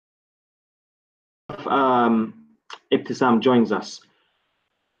Ibtisam joins us.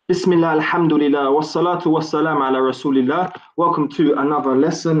 Bismillah, alhamdulillah, wassalatu wassalam ala rasulillah. Welcome to another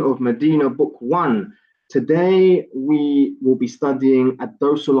lesson of Madina Book 1. Today we will be studying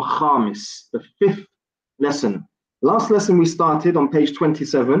Ad-Darsul Khamis, the 5th lesson. Last lesson we started on page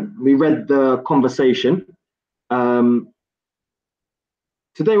 27. We read the conversation. Today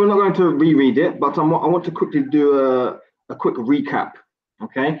we're not going to reread it, but I want to quickly do a quick recap.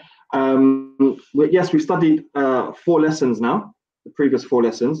 Okay. Yes, we studied 4 lessons now, the previous 4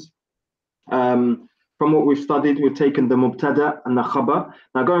 lessons. From what we've studied, we've taken the mubtada and the khabar.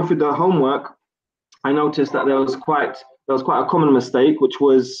 Now, going through the homework, I noticed that there was quite a common mistake, which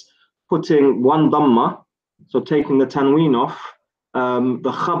was putting one dhamma, so taking the tanween off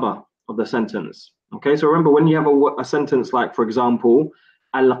the khabar of the sentence. Okay, so remember when you have a sentence like, for example,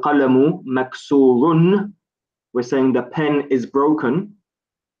 al-qalamu maksurun, we're saying the pen is broken.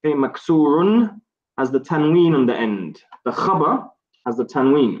 Okay, maksurun has the tanween on the end. The khabar has the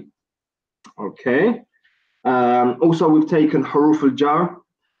tanween. Okay. Also, we've taken huruf al-jar.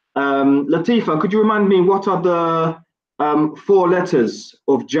 Latifa, could you remind me what are the 4 letters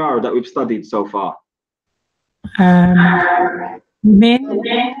of jar that we've studied so far? Min.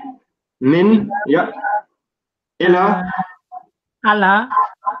 Min, yeah. Ila. Ala.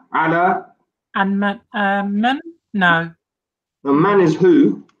 Ala. And man, no. The man is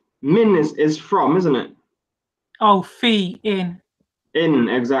who? Min is from, isn't it? Oh, fi, in. In,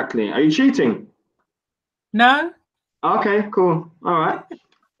 exactly. Are you cheating? No. Okay, cool. All right. Are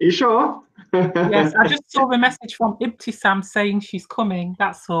you sure? Yes, I just saw the message from Ibtisam saying she's coming.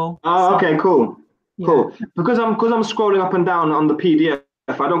 That's all. Oh, okay, cool. Yeah. Cool. Because I'm scrolling up and down on the PDF,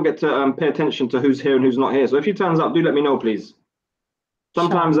 I don't get to pay attention to who's here and who's not here. So if he turns up, do let me know, please.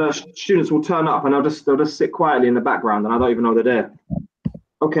 Sometimes students will turn up and they'll just sit quietly in the background and I don't even know they're there.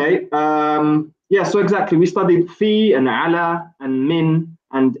 Okay. Yeah, so exactly. We studied fi and ala and min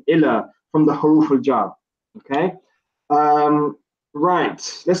and ila from the huruf al-jar. Okay.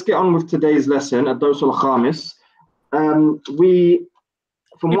 Right. Let's get on with today's lesson at Darsul Khamis. From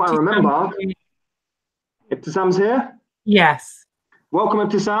what I remember, Ibtisam's here? Yes. Welcome,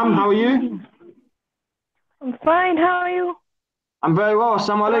 Ibtisam. How are you? I'm fine. How are you? I'm very well.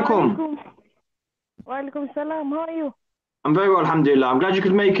 Assalamu alaikum. Wa alaikum salam. How are you? I'm very well, alhamdulillah. I'm glad you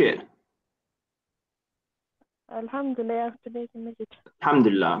could make it. Alhamdulillah, today can make it.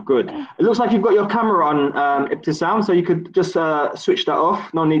 Alhamdulillah, good. It looks like you've got your camera on, Ibtisam, so you could just switch that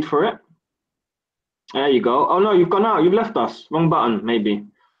off. No need for it. There you go. Oh no, you've gone out. You've left us. Wrong button, maybe.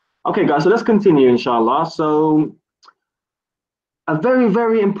 Okay, guys, so let's continue, inshallah. So, a very,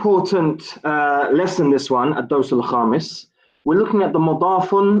 very important lesson, this one, at Darsul Khamis. We're looking at the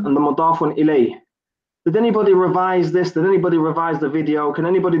mudafun and the mudafun ilayh. Did anybody revise this? Did anybody revise the video? Can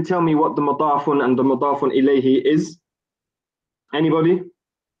anybody tell me what the mudafun and the mudafun ilayhi is? Anybody?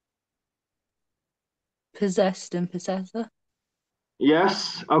 Possessed and possessor.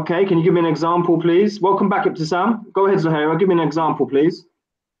 Yes. Okay. Can you give me an example, please? Welcome back, Ibtisam. Go ahead, Zuhaira. Give me an example, please.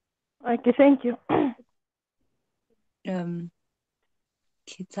 Okay, thank you.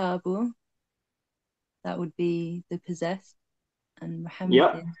 Kitabu. That would be the possessed, and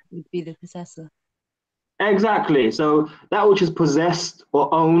Muhammad would be the possessor. Exactly. So that which is possessed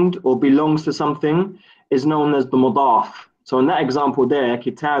or owned or belongs to something is known as the mudaf. So in that example there,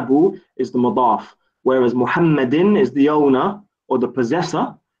 Kitabu is the mudaf, whereas Muhammadin is the owner or the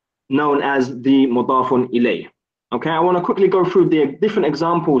possessor, known as the mudafun ilayh. Okay, I want to quickly go through the different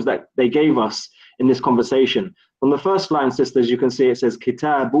examples that they gave us in this conversation. On the first line, sisters, you can see it says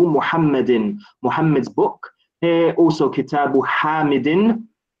Kitabu Muhammadin, Muhammad's book. Here also Kitabu Hamidin,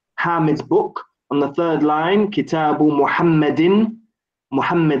 Hamid's book. On the third line, Kitabu Muhammadin,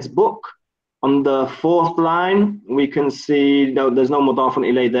 Muhammad's book. On the fourth line, we can see there's no mudafun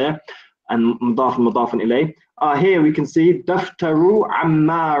ilayh there, and mudafun ilayh. Here we can see Daftaru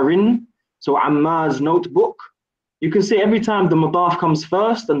Ammarin, so Ammar's notebook. You can see every time the mudaf comes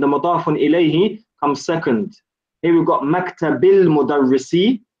first and the mudafun ilayhi comes second. Here we've got Maktabil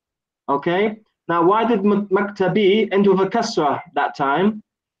Mudarrisi. Okay. Now, why did Maktabi end with a kasra that time?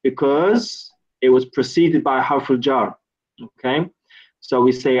 Because it was preceded by harf al-jar. Okay. So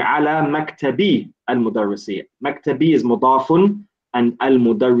we say ala maktabi al-mudarrisi. Maktabi is mudafun and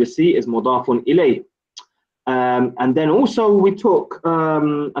al-mudarrisi is mudafun ilayh. And then also we took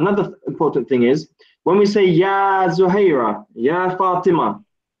another important thing is when we say ya Zuhaira, ya Fatima,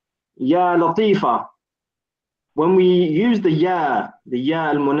 ya Latifa, when we use the ya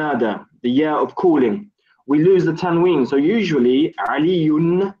al-munada, the ya of calling, we lose the tanween. So usually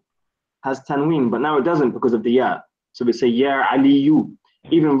Aliyun has tanween, but now it doesn't because of the ya. So we say ya Aliyu.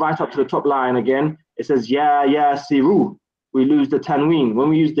 Even right up to the top line again, it says ya yasiru. We lose the tanween. When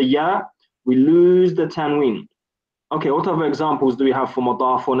we use the ya, we lose the tanween. Okay, what other examples do we have for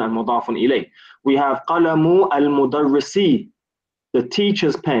mudafun and mudafun ilay? We have qalamu al-mudarrisi, the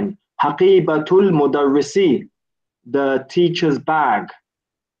teacher's pen. Haqibatul mudarrisi, the teacher's bag.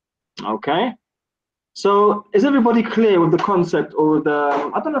 Okay, so is everybody clear with the concept, or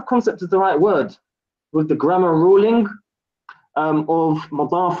the, I don't know if concept is the right word, with the grammar ruling of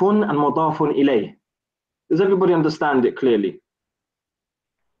mudafun and mudafun ilay? Does everybody understand it clearly?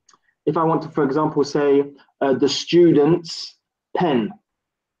 If I want to, for example, say the student's pen,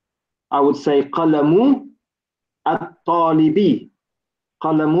 I would say qalamu at-talibi.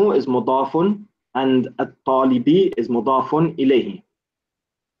 Qalamu is mudafun and at-talibi is mudafun ilayhi.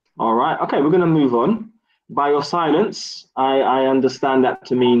 All right, okay, we're going to move on. By your silence, I understand that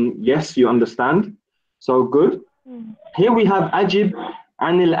to mean yes, you understand. So good. Here we have ajib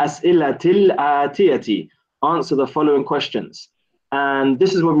anil as'ilatil atiyati. Answer the following questions. And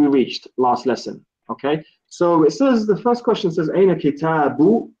this is where we reached last lesson. Okay, so it says, the first question says, Aina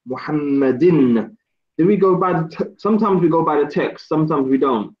kitabu Muhammadin. Do we go by the sometimes we go by the text, sometimes we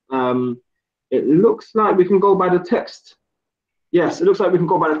don't. It looks like we can go by the text. Yes, it looks like we can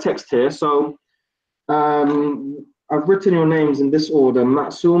go by the text here. So I've written your names in this order: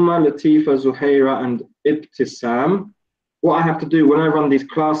 Matsuma, Latifa, Zuhaira, and Ibtisam. What I have to do when I run these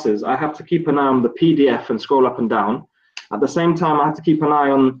classes, I have to keep an eye on the PDF and scroll up and down. At the same time, I have to keep an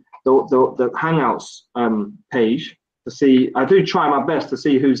eye on the Hangouts page to see. I do try my best to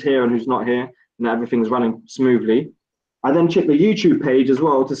see who's here and who's not here, and that everything's running smoothly. I then check the YouTube page as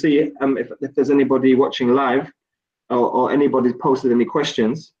well to see if there's anybody watching live, or anybody's posted any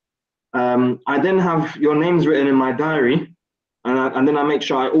questions. I then have your names written in my diary, and then I make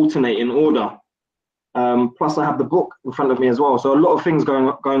sure I alternate in order. Plus, I have the book in front of me as well. So a lot of things going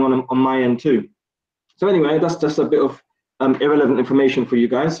on my end too. So anyway, that's just a bit of irrelevant information for you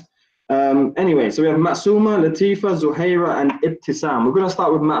guys. Anyway, so we have Matsuma, Latifa, Zuhaira, and Ibtisam. We're going to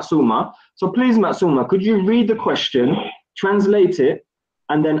start with Matsuma. So please, Matsuma, could you read the question, translate it,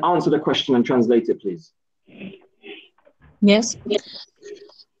 and then answer the question and translate it, please? Yes.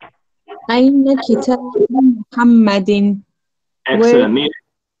 أين كتاب محمد? Excellent.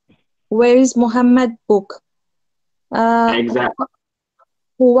 Where is Muhammad book? Exactly.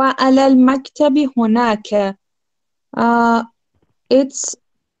 هو على المكتب هناك. It's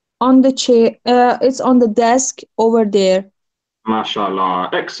on the chair. It's on the desk over there.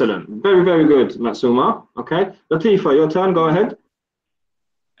 MashaAllah. Excellent. Very, very good, Matsuma. Okay. Latifa, your turn. Go ahead.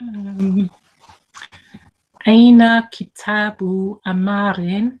 Aina kitabu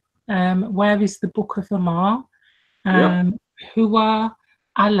Amarin. Where is the book of Amar? Huwa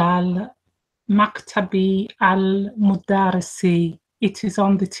alal maktabi al mudarisi. It is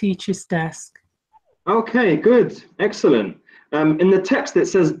on the teacher's desk. Okay, good. Excellent. In the text it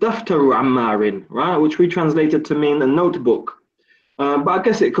says Daftaru Ammarin, right, which we translated to mean a notebook. But I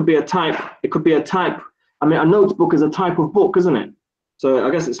guess it could be a type. It could be a type. I mean, a notebook is a type of book, isn't it? So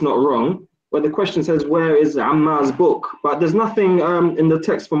I guess it's not wrong. But the question says, where is Ammar's book? But there's nothing in the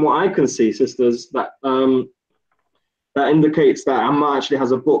text, from what I can see, sisters, that that indicates that Ammar actually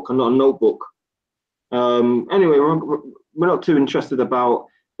has a book and not a notebook. Anyway, we're not too interested about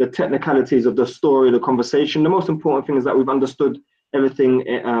the technicalities of the story, the conversation. The most important thing is that we've understood everything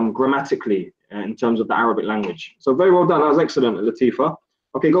grammatically in terms of the Arabic language. So very well done. That was excellent, Latifa.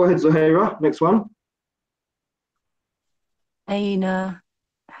 Okay, go ahead, Zuhaira. Next one. أين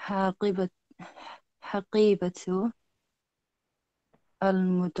حقيبة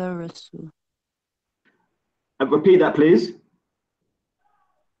المدرس؟ Repeat that, please.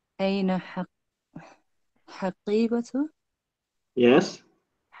 أين حقيبة؟ Yes.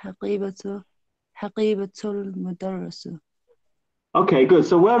 حقيبة المدرس. Okay, good.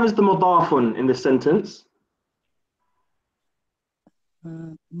 So where is the mudafun in this sentence?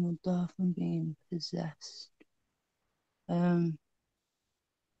 Mudafun being possessed.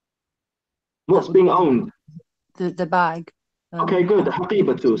 What's being owned? The bag. Okay, good.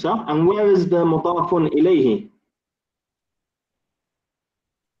 Haqibatu, sir. And where is the mudafun ilayhi?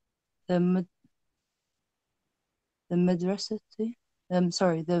 The madrasati.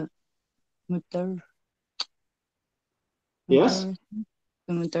 Sorry, the Yes.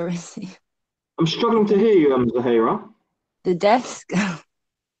 The madrasi. I'm struggling to hear you, Zuhaira. The desk.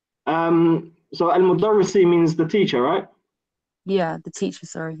 So al-mudarrisi means the teacher, right? Yeah, the teacher.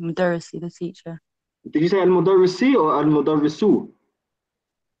 Sorry, madrasi, the teacher. Did you say al-mudarrisi or al-mudarrisu?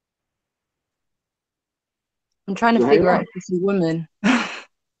 I'm trying to figure out if it's a woman.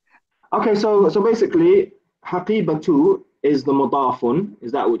 Okay, so basically, haqibatu is the mudafun,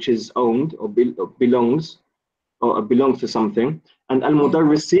 is that which is owned or belongs to something, and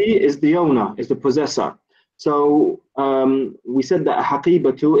al-mudarrisi is the owner, is the possessor. So we said that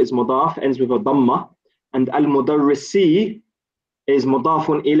haqibatu is mudaf, ends with a dhamma, and al-mudarrisi is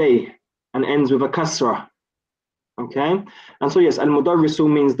mudafun ilayh and ends with a kasra. Okay, and so yes, al-mudarrisu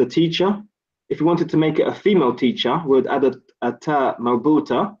means the teacher. If you wanted to make it a female teacher, we would add a ta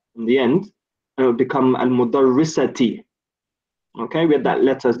marbuta in the end, and it would become al-mudarrisati. Okay, we had that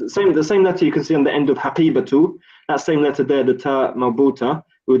letter, the same letter you can see on the end of haqibatu, that same letter there, the ta marbuta,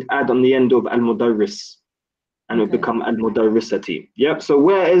 we would add on the end of al-mudarris, and it would become al-mudarrisati. Yep, so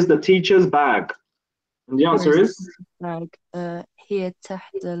where is the teacher's bag? And the answer is? Bag. Here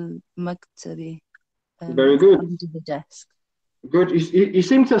تحت المكتب. Very good. Under the desk. Good. You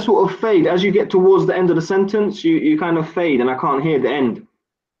seem to sort of fade as you get towards the end of the sentence. You kind of fade, and I can't hear the end.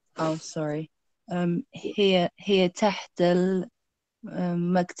 Oh, sorry. Here تحت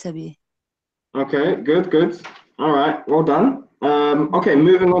المكتب. Okay. Good. All right. Well done. Okay.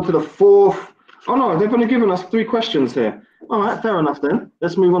 Moving on to the fourth. Oh no, they've only given us 3 questions here. All right. Fair enough then.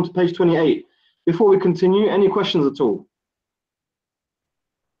 Let's move on to page 28. Before we continue, any questions at all?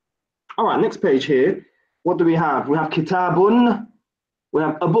 All right. Next page here. What do we have? We have kitabun, we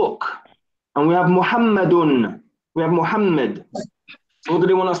have a book, and we have Muhammadun. We have Muhammad. So what do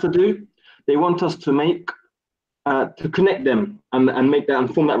they want us to do? They want us to to connect them and make that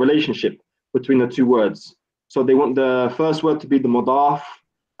and form that relationship between the 2 words. So they want the first word to be the mudaf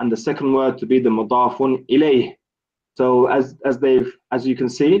and the second word to be the mudafun ilayh. So as you can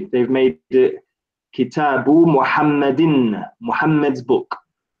see, they've made it Kitabu Muhammadin, Muhammad's book.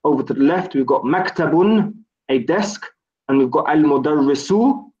 Over to the left, we've got maktabun, a desk, and we've got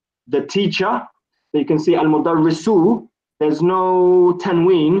al-mudarrisu, the teacher. So you can see al-mudarrisu, there's no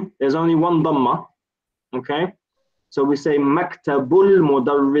tanween, there's only one dhamma. Okay, so we say maktabul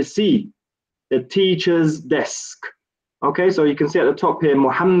mudarrisi, the teacher's desk. Okay, so you can see at the top here,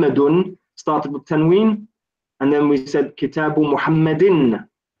 Muhammadun started with tanween, and then we said Kitabu Muhammadin,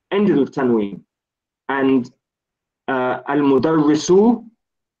 ended with tanween, and al-mudarrisu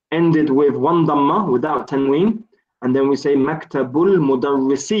ended with one dhamma without tanween, and then we say maktabul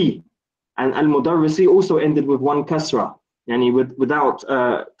mudarrisi, and al-mudarrisi also ended with one kasra, yani without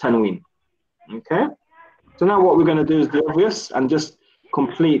tanween. Okay, so now what we're going to do is the obvious and just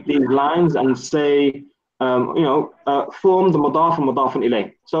complete these lines and say, form the mudaf and mudafun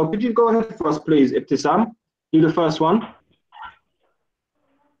ilayh. So could you go ahead for us, please, Ibtisam? Do the first one.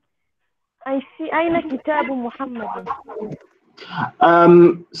 I see أين كتاب محمد.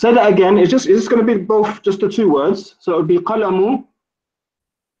 Say that again. It's just going to be both just the 2 words. So it would be qalamu.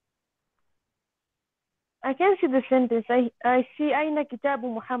 I can see the sentence. I see أين كتاب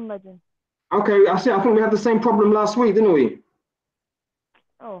محمد. Okay, I see. I think we had the same problem last week, didn't we?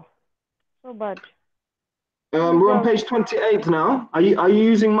 Oh, so bad. We're on page 28 now. Are you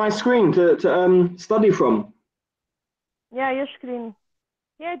using my screen to study from? Yeah, your screen.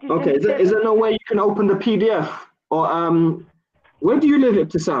 Yeah, Okay. Is there no way you can open the PDF or where do you live,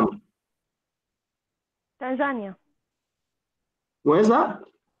 Ibtisam? Tanzania. Where's that?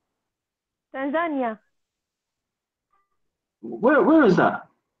 Tanzania. Where is that?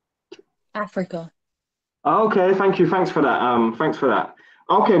 Africa. Okay, thank you. Thanks for that.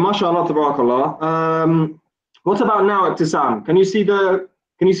 Okay, mashallah, tabarakallah. What about now, Ibtisam? Can you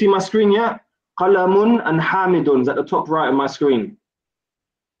see my screen yet? Qalamun and Hamidun is at the top right of my screen.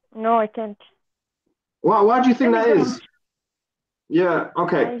 No, I can't. Why do you think that is? Yeah,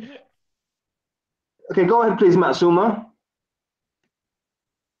 okay. Okay, go ahead, please, Matsuma.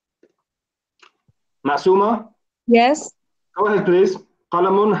 Matsuma? Yes. Go ahead, please.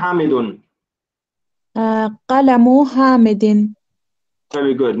 Qalamun Hamidun. قلم حامد.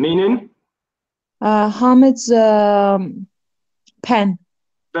 Very good. Meaning? Hamid's pen.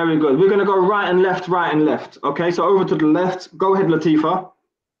 Very good. We're going to go right and left. Okay, so over to the left. Go ahead, Latifa.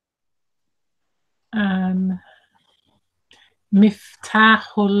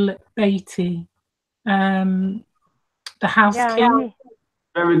 Miftahul Baiti. The house key. Me.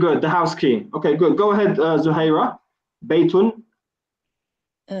 Very good. The house key. Okay, good. Go ahead, Zuhaira. Baytun.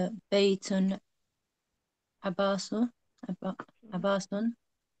 Baytun Abbasun.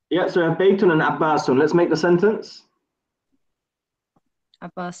 Yeah, so Baytun and Abbasun. Let's make the sentence.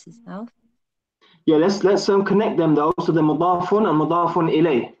 Abbas's house. Yeah, let's connect them though. So the mudafun and mudafun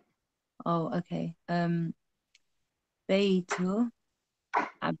ilayh. Oh, okay. Baytu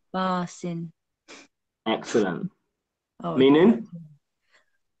Abbasin. Excellent. Oh, Meaning?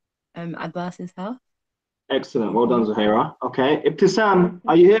 Abbas's house. Excellent. Well done, Zuhaira. Okay. Ibtisam,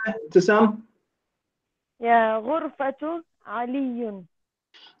 are you here? Ibtisam? Yeah, غرفة علي.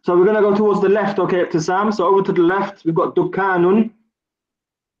 So we're going to go towards the left, okay, Ibtisam. So over to the left, we've got دكان.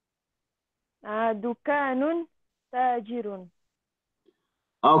 دكان تاجر.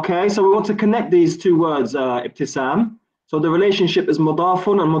 Okay, so we want to connect these two words, Ibtisam. So the relationship is مضاف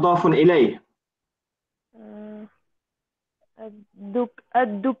and مضاف إليه.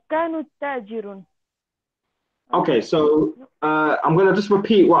 الدكان تاجر. Okay, so I'm going to just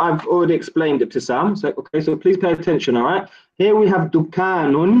repeat what I've already explained, Ibtisam. So, okay, so please pay attention, all right? Here we have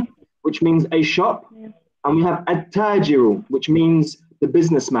dukanun, which means a shop, and we have at-tajiru, which means the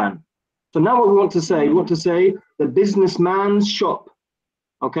businessman. So now what we want to say the businessman's shop,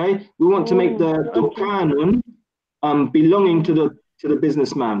 okay? We want to make the dukanun belonging to the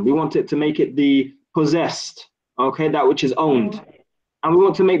businessman. We want it to make it the possessed, okay, that which is owned. And we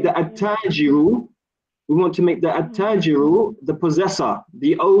want to make the at-tajiru, we want to make the at-tajiru the possessor,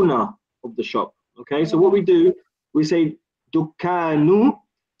 the owner of the shop. Okay, so what we do, we say dukkanu,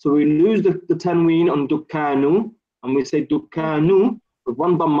 so we lose the tanween on dukkanu, and we say dukkanu with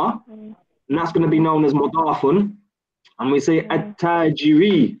one dhamma, and that's going to be known as mudafun, and we say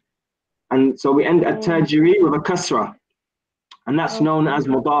at-tajiri, and so we end at-tajiri with a kasra, and that's known as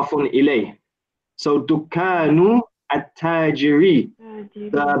mudafun ilay. So dukkanu at-tajiri,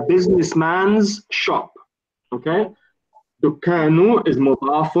 the businessman's shop. Okay, Dukanu is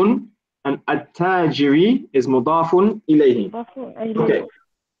mudafun and at-tajiri is mudafun ilayhi. Okay,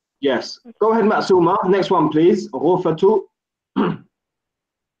 yes. Go ahead, Matsuma. Next one, please. Ghurfatu.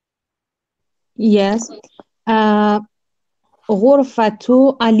 Yes.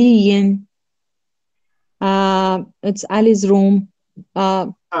 غرفة علي. It's Ali's room.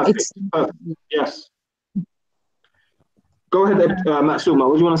 It's Perfect. Yes. Go ahead, Matsuma.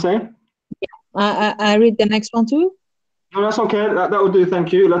 What do you want to say? I read the next one too. No, that's okay. That will do.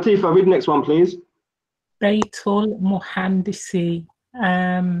 Thank you. Latifa, read the next one, please. Baitul Muhandisi,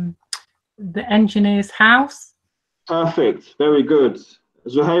 the engineer's house. Perfect. Very good.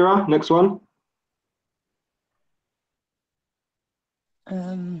 Zuhaira, next one.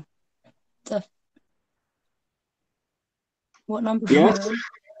 What number? Yes.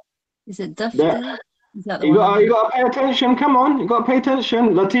 Is it daftar? Is that the You one? got to pay attention. Come on, you got to pay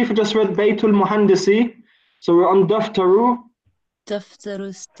attention. Latifa just read Baitul Muhandisi, so we're on Daftaru.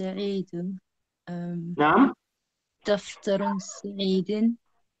 Daftaru Sa'id. Naam. Daftarun Sa'id.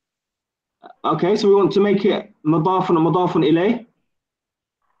 Okay, so we want to make it Mudafun and Mudafun ilay.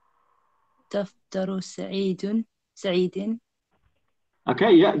 Daftaru Sa'idun. Sa'idin.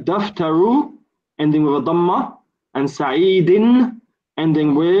 Okay, yeah, Daftaru ending with a Dhamma, and Sa'idin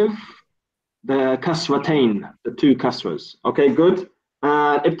ending with the kasratain, the two kasras. Okay, good.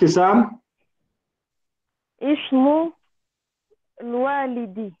 Ibtisam. اسم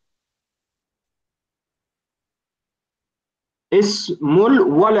الوالد. Ismul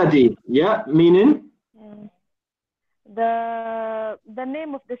waladi. Yeah, meaning? The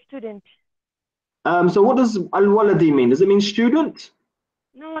name of the student. So what does al-waladi mean? Does it mean student?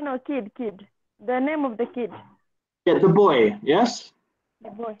 No, kid. The name of the kid. Yeah, the boy, yes? The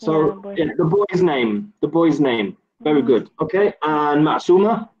boy. So, boy. yeah, the boy's name. Very good. Okay, and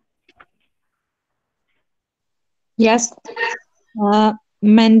Ma'suma? Yes.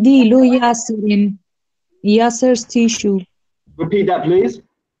 Mandilu Yasirin. Yasir's tissue. Repeat that, please.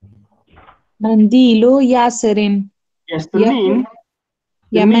 Mandilu Yasirin. Yes, the meme. The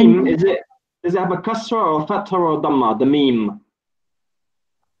Yeah, meme, does it have a kasra or fatha or dhamma? The meme.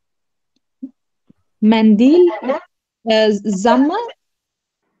 Mandil. Zamma?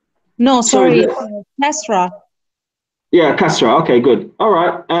 No, sorry. Kasra. Yeah, kasra. Okay, good. All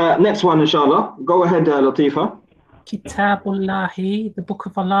right. Next one, inshallah. Go ahead, Latifa. Kitabullahi, the book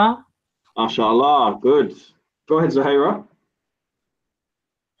of Allah. MashaAllah. Good. Go ahead, Zuhaira.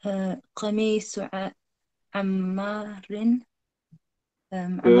 قميص عمار.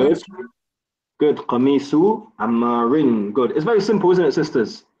 Good. Good. Qamisu Ammarin. Good. It's very simple, isn't it,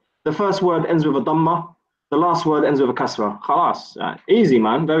 sisters? The first word ends with a dhamma. The last word ends with a kasra. Khalas. Easy,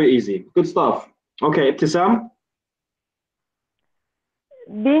 man. Very easy. Good stuff. Okay, Ibtisam.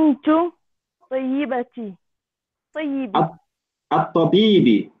 بنت طيبتي. طيبي.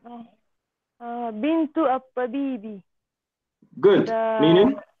 At-tabibi. بنت الطبيب. Good.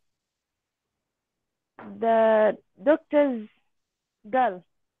 Meaning? The doctor's girl.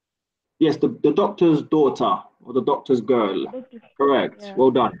 Yes, the doctor's daughter or the doctor's girl. Correct. Yeah.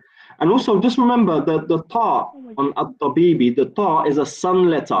 Well done. And also just remember that the ta on at-tabibi, the ta is a sun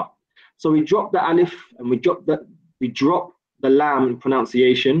letter. So we drop the alif and we drop the lam in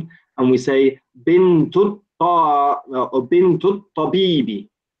pronunciation and we say bintut ta or bintut tabibi.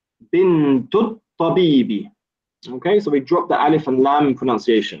 Bintut tabibi. Okay, so we drop the alif and lam in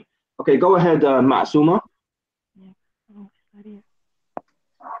pronunciation. Okay, go ahead, Ma'suma.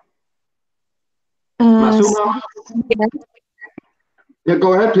 Ma'suma? Yeah,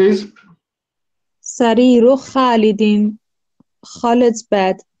 go ahead, please. سرير خالد. Khalid's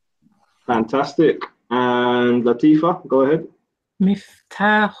bed. Fantastic. And Latifa, go ahead.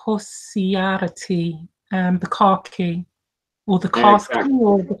 مفتاح السيارة, the car key, or the car key,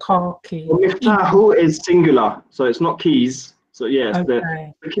 or the car key. Well, miftahu is singular, so it's not keys. So yes,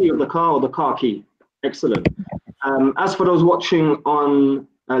 Okay. the key of the car or the car key. Excellent. As for those watching on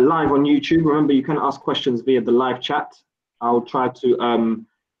live on YouTube, remember you can ask questions via the live chat. I'll try to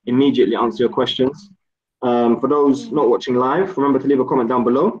immediately answer your questions. For those not watching live, remember to leave a comment down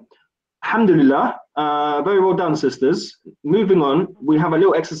below. Alhamdulillah, very well done, sisters. Moving on, we have a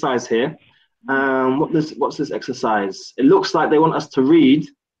little exercise here. What's this exercise? It looks like they want us to read,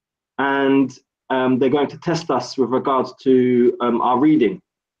 and they're going to test us with regards to our reading.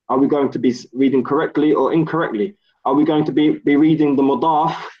 Are we going to be reading correctly or incorrectly? Are we going to be reading the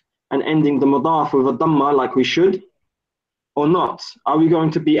mudaf and ending the mudaf with a dhamma like we should, or not? Are we going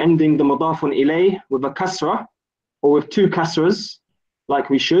to be ending the mudafun ilay with a kasra or with two kasras like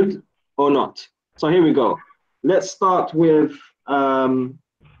we should, or not? So here we go. Let's start with,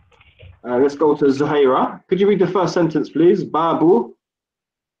 let's go to Zuhaira. Could you read the first sentence, please? Babu.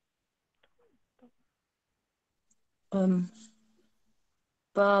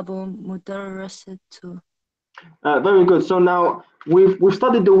 Babu mudarrisatu. Very good. So now we've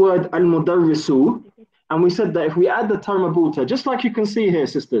studied the word al-mudarrisu, and we said that if we add the tarmabuta, just like you can see here,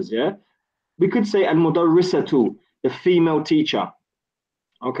 sisters, yeah, we could say al-mudarrisatu, the female teacher.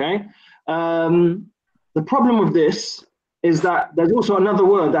 Okay. The problem with this is that there's also another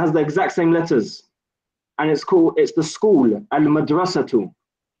word that has the exact same letters, and it's the school, al-madrasatu.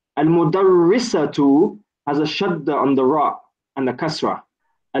 Al-mudarrisatu has a shadda on the ra and the kasra,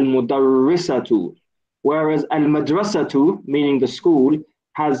 al-mudarrisatu. Whereas al-madrasatu, meaning the school,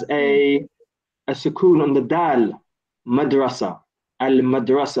 has a sukoon on the dal, madrasa,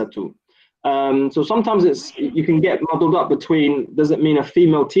 al-madrasatu. So sometimes you can get muddled up between, does it mean a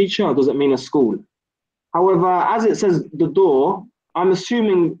female teacher or does it mean a school? However, as it says the door, I'm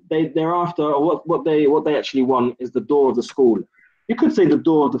assuming they're after, or what they actually want is the door of the school. You could say the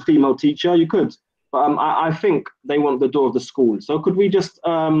door of the female teacher, you could, but I think they want the door of the school. So could we just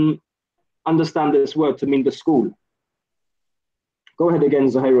understand this word to mean the school? Go ahead again,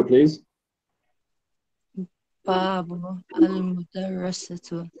 Zahira, please. Babu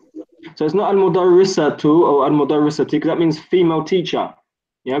al-mudarrisatu. So it's not al-mudarrisatu or al-mudarrisati, because that means female teacher.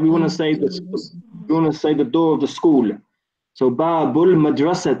 Yeah, we want to say this. We want to say the door of the school. So babul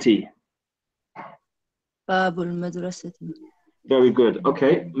madrasati. Babu al-madrasati. Very good.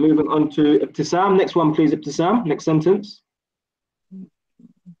 Okay, moving on to Ibtisam. Next one, please, Ibtisam. Next sentence.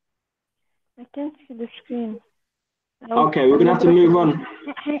 I can't see the screen. Okay, we're gonna have to move on.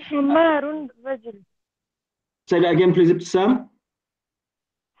 حمار رجل. Say that again, please, Ibtisam.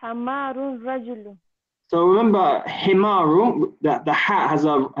 حمار رجل. So remember, himaru, that the hat has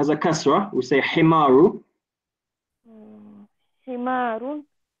a kasra. We say himaru. حمار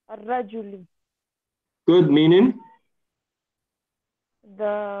الرجل. Good, meaning?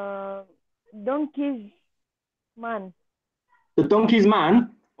 The donkey's man. The donkey's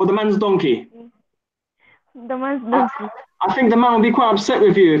man or the man's donkey? The man's donkey. I think the man will be quite upset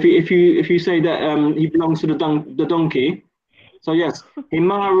with you if you say that he belongs to the donkey. So yes,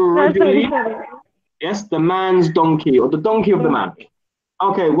 himaru rajuli. Yes, the man's donkey or the donkey of the man.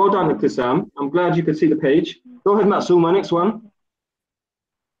 Okay, well done, Ibtisam. I'm glad you could see the page. Go ahead, Matsuma, next one.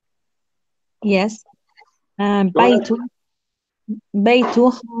 Yes. Baytu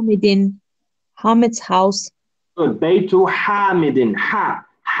Hamidin. Hamid's house. Good. Baytu Hamidin.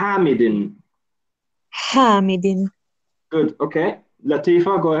 Hamidin. Hamidin. Good. Okay.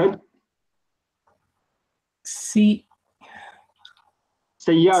 Latifa, go ahead.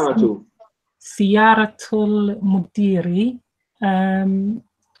 Sayyaratu. Siyaratul Mudiri,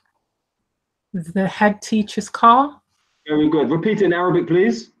 the head teacher's car. Very good. Repeat it in Arabic,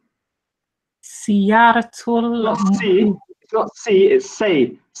 please. Siyaratul Mudiri. It's not C, it's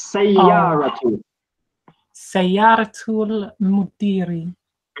say. Sayyaratu. Sayyaratul Mudiri.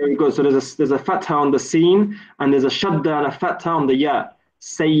 Very good. So there's a fatha on the sin and there's a shadda and a fatha on the ya.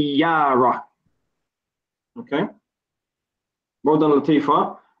 Sayyara. Okay. Well done,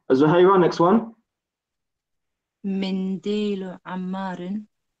 Latifa. Zuhaira, next one. Mindilu Ammarin.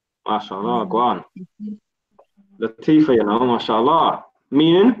 MashaAllah, go on. Latifa, you know, MashaAllah.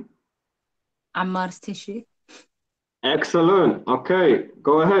 Meaning? Ammar's tissue. Excellent. Okay,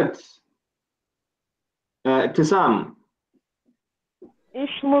 go ahead. Ibtisam.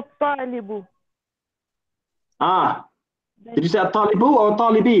 اسم الطالب. Did you say Talibu or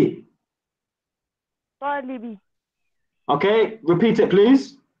Talibi? طالبي. Okay, repeat it,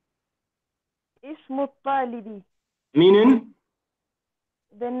 please. اسم الطالب. Meaning?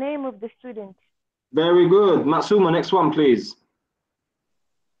 The name of the student. Very good. Matsuma, next one, please.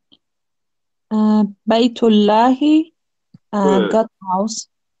 Baytullahi, Good. God house.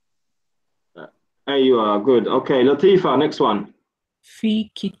 There you are. Good. Okay, Latifa, next one.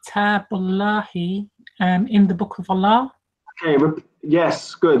 في كتاب الله, in the book of Allah. Okay,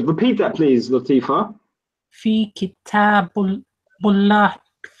 yes, good. Repeat that, please, Latifa. في كتاب الله.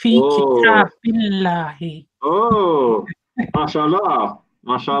 في Oh. كتاب الله. Oh, mashallah,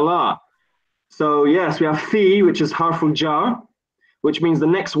 mashallah. So yes, we have fi, which is harful jar, which means the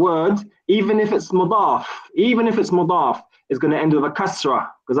next word, even if it's mudaf, is going to end with a kasra,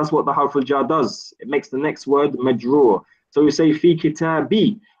 because that's what the harful jar does. It makes the next word majroor. So we say fi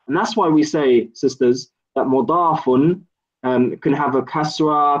kitabi, and that's why we say, sisters, that mudafun can have a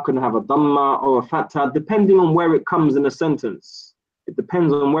kasra, can have a dhamma or a fatha, depending on where it comes in a sentence. It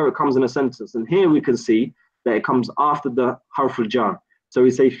depends on where it comes in a sentence. And here we can see that it comes after the harful jar. So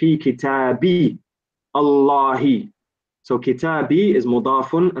we say fi kitabi, Allahi. So kitabi is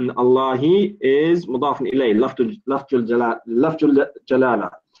mudafun and Allahi is mudafun ilay, lafjul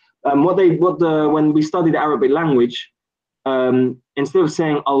jalala. When we study the Arabic language, instead of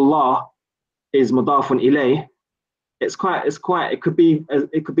saying Allah is mudafun ilay, it could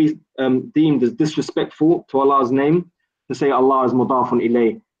be deemed as disrespectful to Allah's name to say Allah is mudafun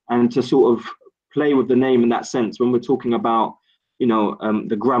ilay, and to sort of play with the name in that sense when we're talking about,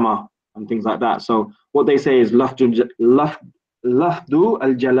 the grammar and things like that. So what they say is lafdu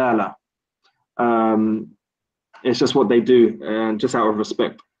al-jalala. It's just what they do, just out of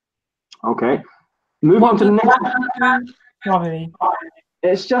respect. Okay. Move on to the next. Sorry.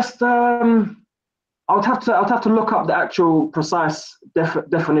 It's just I'll have to look up the actual precise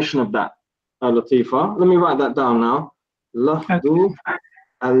definition of that, Latifa. Let me write that down now. Lafdu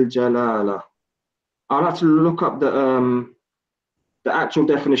al-jalala. I'll have to look up the actual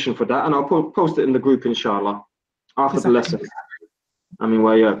definition for that, and I'll post it in the group, inshallah, after the lesson. I mean,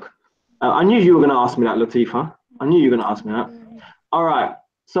 I knew you were going to ask me that, Latifa. I knew you were going to ask me that. All right.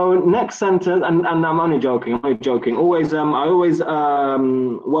 So next sentence, and I'm only joking. Always, I always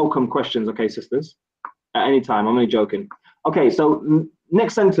welcome questions. Okay, sisters, at any time. I'm only joking. Okay. So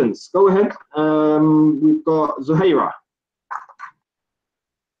next sentence. Go ahead. We've got Zuhaira.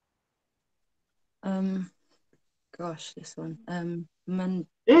 Gosh, this one. Man.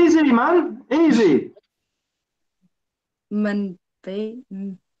 Easy, man. Easy. Man. Okay,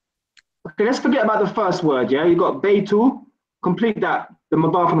 let's forget about the first word. Yeah, you got baytu. Complete that. The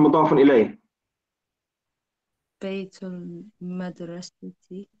mudaf and the mudaf ilay. Baytul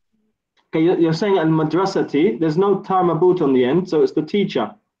madrasati. Okay, you're saying al madrasati. There's no tarmabut on the end, so it's the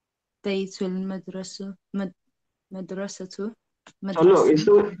teacher. Baytul madrasa. Madrasatu. So look, you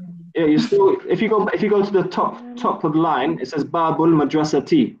still. If you go to the top of the line, it says babul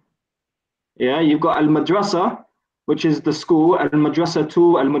madrasati. Yeah, you've got al madrasa, which is the school, al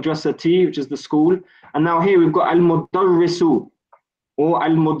madrasatu, al madrasati, which is the school, and now here we've got al mudarrisu or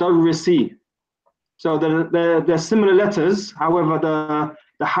al mudarrisi. So they're similar letters, however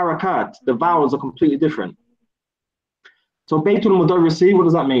the harakat, the vowels are completely different. So baytul mudarrisi, what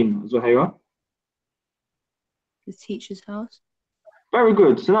does that mean, Zuhaira? The teacher's house. Very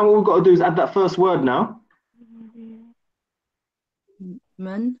good. So now what we've got to do is add that first word now.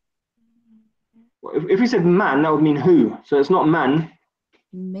 Man. If we said man, that would mean who. So it's not man.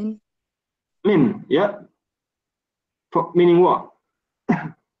 Min. Min, yeah. Meaning what?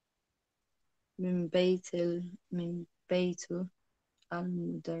 Min baytul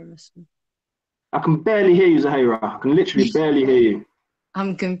al-mudarris. I can barely hear you, Zahira. I can literally barely hear you.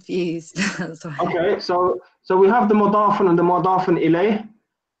 I'm confused. Okay, so we have the mudafun and the mudafun ilay.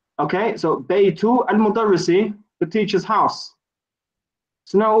 Okay, so baytu al-mudarrisi, the teacher's house.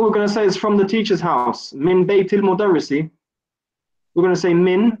 So now all we're going to say is from the teacher's house. Min bayti al-mudarrisi. We're going to say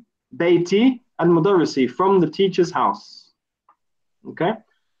min bayti al-mudarrisi, from the teacher's house. Okay,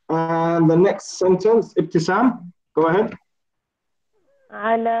 and the next sentence, Ibtisam, go ahead.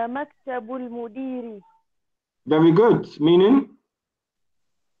 على مكتب المدير. Very good. Meaning?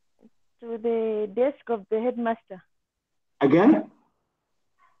 To the desk of the headmaster. Again?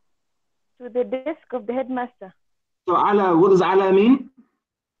 To the desk of the headmaster. So ala, what does ala mean?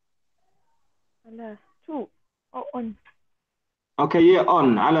 Ala, to, or on. Okay, yeah,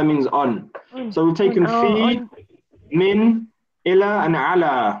 on. Ala means on. So we've taken fi, min, ila, and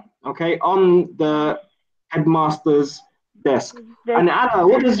ala. Okay, on the headmaster's desk. Desk. And ala,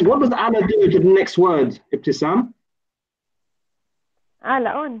 what does ala do to the next word, Ibtisam?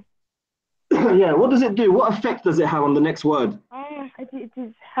 على on. Yeah, what does it do? What effect does it have on the next word? It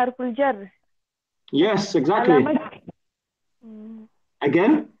is حرف الجر. Yes, exactly.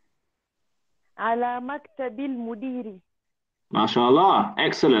 Again? على مكتب المدير. MashaAllah.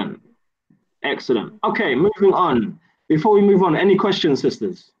 Excellent. Excellent. Okay, moving on. Before we move on, any questions,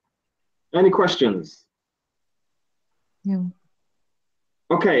 sisters? Any questions? No.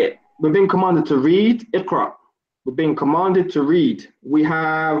 Okay, we're being commanded to read. Iqra. We're being commanded to read. We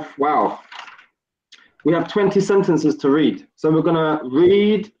have 20 sentences to read. So we're going to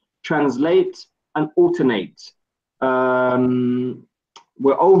read, translate, and alternate.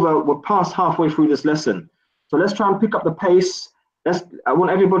 We're past halfway through this lesson. So let's try and pick up the pace. I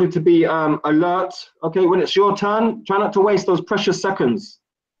want everybody to be alert. Okay, when it's your turn, try not to waste those precious seconds.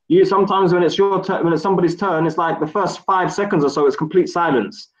 Sometimes when it's your turn, when it's somebody's turn, it's like the first 5 seconds or so, it's complete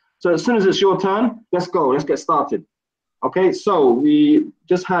silence. So as soon as it's your turn, let's go. Let's get started. Okay, so we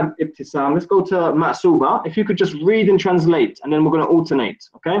just had Ibtisam. Let's go to Ma'suba. If you could just read and translate, and then we're going to alternate.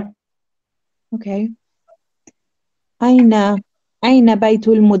 Okay. Okay. أين بيت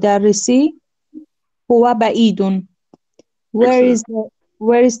المدرس؟ هو بعيد.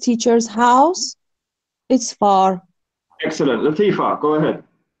 Where is teacher's house? It's far. Excellent. Latifa, go ahead.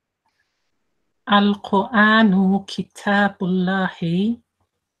 Al-Qur'anu Kitabullahi.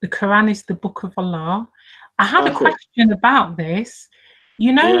 The Quran is the book of Allah. I had a question about this.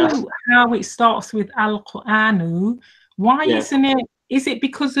 You know how it starts with Al-Qur'anu? Why isn't it? Is it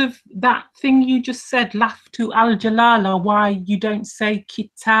because of that thing you just said, Laftu al-Jalala, why you don't say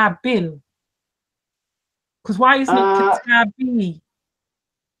Kitabil? Because why isn't it Kitabi?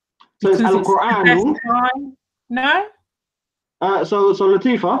 So it's Al-Qur'anu. No? So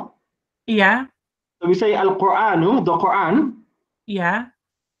Latifa? Yeah. So we say Al-Qur'anu, the Quran. Yeah.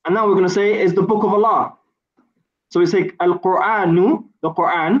 And now we're going to say is the book of Allah. So we say Al-Qur'anu, the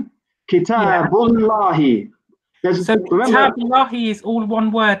Quran, Kitabullahi. So Kitabullahi is all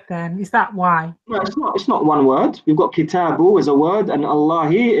one word then, is that why? No, it's not one word. We've got Kitabu is a word and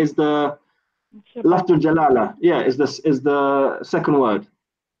Allahi is the Laftul Jalala. Yeah, is the second word.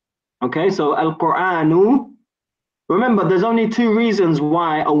 Okay, so Al-Qur'anu. Remember, there's only 2 reasons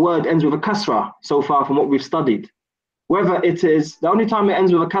why a word ends with a kasra so far from what we've studied. Whether it is, the only time it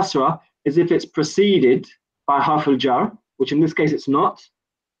ends with a kasra is if it's preceded by harf al-jar, which in this case it's not,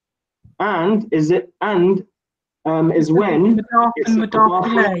 and is when it's when it's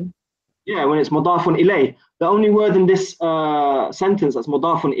mudafun ilay. The only word in this sentence that's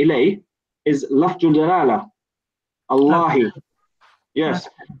mudafun ilay is lafzul jalala, Allahi. Yes.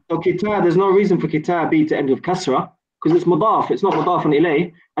 So kitab, there's no reason for kitabi to end with kasra because it's mudaf, it's not mudafun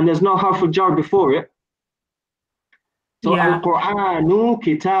ilay, and there's no harf al-jar before it. So Al-Qur'anu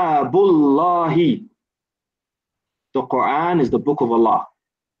Kitabullahi. The Quran is the book of Allah.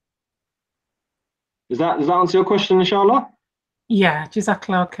 Does that answer your question, inshallah? Yeah,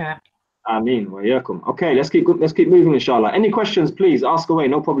 Jazakallah khair. Ameen wa yakum. Okay, let's keep moving, inshallah. Any questions, please ask away,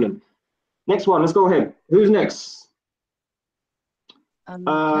 no problem. Next one, let's go ahead. Who's next?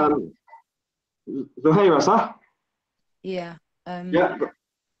 Zuhaira, sir? Yeah. Yeah.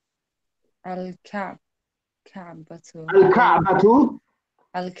 Al-Ka'batu.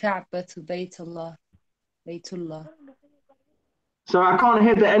 Al-Ka'batu. Baytullah. So I can't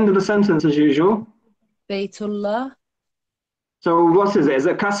hear the end of the sentence as usual. Baytullah. So what is it? Is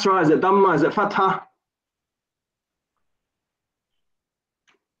it kasra? Is it dhamma? Is it fatha?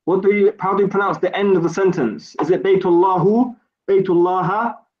 How do you pronounce the end of the sentence? Is it Baytullahu,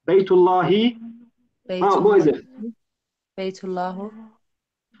 Baytullaha, Baytullahi? What is it? Baytullahu.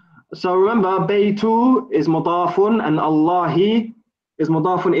 So remember, Baytu is mudafun and Allahi is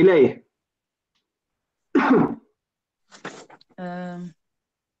mudafun ilayh.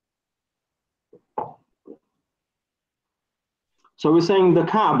 So we're saying the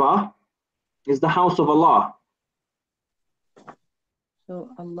Kaaba is the house of Allah. So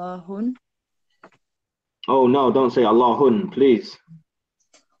Allahun. Oh no, don't say Allahun, please.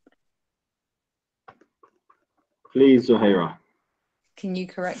 Please, Zuhaira. Can you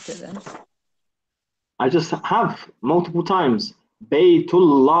correct it then? I just have multiple times.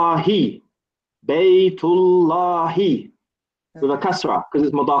 Baytullahi. Baytullahi. With a kasra, because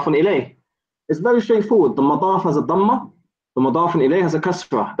it's mudafun ilayh. It's very straightforward. The mudaf has a dhamma. The mudafun ilayh has a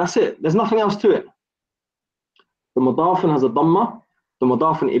kasra. That's it. There's nothing else to it. The mudafun has a dhamma. The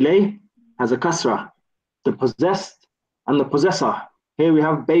mudafun ilayh has a kasra. The possessed and the possessor. Here we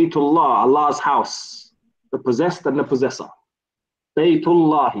have Baytullah, Allah's house. The possessed and the possessor.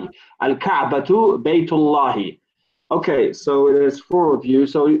 Baytullahi. Al-Ka'batu Baytullahi. Okay, so there's 4 of you.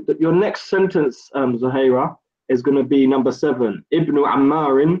 So your next sentence, Zuhaira, is going to be number 7. Ibnu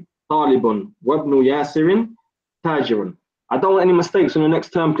Ammarin Talibun. Wabnu Yasirin Tajirun. I don't want any mistakes on the next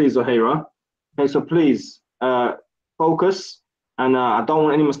term, please, Zuhaira. Okay, so please focus, and I don't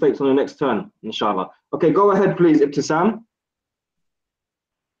want any mistakes on the next turn, inshallah. Okay, go ahead, please, Ibtisam.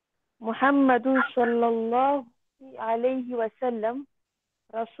 Muhammadun sallallahu alayhi wa sallam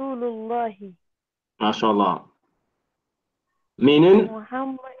Rasulullahi. MashaAllah. Meaning,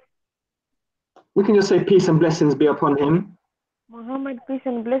 Muhammad, we can just say peace and blessings be upon him. Muhammad, peace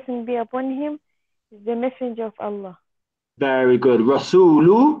and blessing be upon him, is the messenger of Allah. Very good.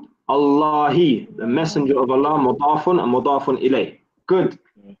 Rasulu Allahi, the messenger of Allah, mudafun and mudafun ilayh. Good.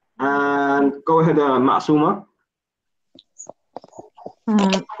 And go ahead, Ma'suma.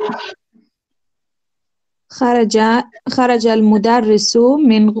 خرج المدرس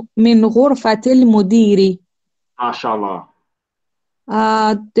من غرفة المدير. MashaAllah.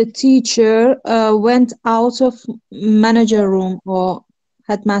 The teacher went out of manager room or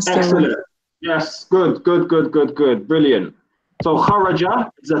headmaster room. Excellent. Yes, good. Brilliant. So kharaja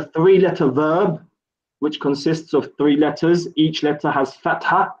is a 3-letter verb which consists of 3 letters. Each letter has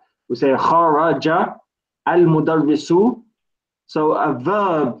fatha. We say kharaja al-mudarrisu. So a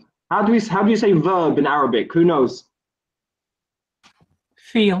verb, how do you say verb in Arabic? Who knows?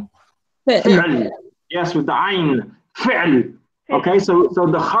 Feel. Fi'l. Yes, with the ayn. Fi'l. Okay, so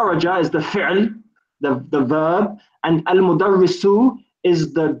the kharaja is the fi'l, the verb, and al-mudarrisu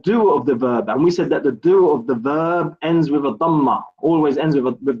is the doer of the verb. And we said that the doer of the verb ends with a dhamma, always ends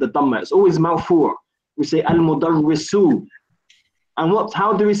with the dhamma. It's always mawfu'. We say al-mudarrisu. And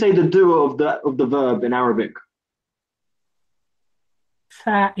how do we say the doer of the verb in Arabic?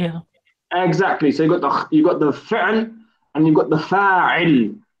 Fa'il. Exactly. So you got the fi'l and you got the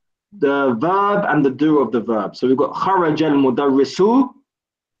fa'il, the verb and the doer of the verb. So we've got kharaja al-mudarrisu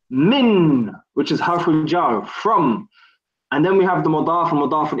min, which is harful jar, from. And then we have the mudaf and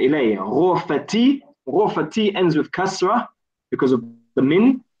mudaf ilayh. Ghurfati ends with kasra because of the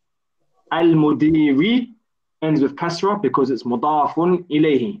min. Al-mudiri ends with kasra because it's mudafun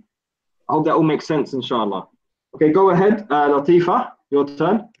ilayhi. I hope that all makes sense, inshallah. Okay, go ahead, Latifa, your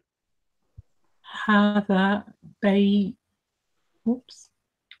turn. هذا بي. Oops.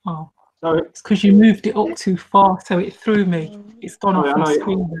 Oh. Sorry. It's because you moved it up too far, so it threw me. It's gone Sorry, off my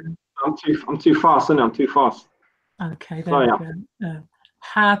screen then. I'm too fast, isn't it? I'm too fast. Okay, there we go.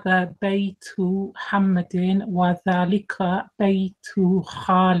 هذا بيت حمد وذلك بيت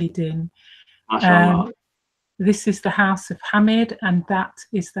خالد. MashaAllah. This is the house of Hamid and that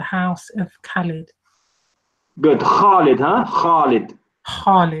is the house of Khalid. Good. Khalid, huh? Khalid.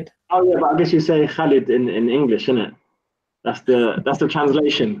 Khalid. Oh yeah, but I guess you say Khalid in English, isn't it? That's the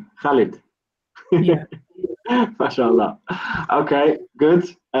translation. Khalid. Yeah. MashaAllah. Okay,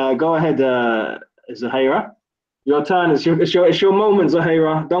 good. Go ahead, Zuhaira. Your turn. It's your moment,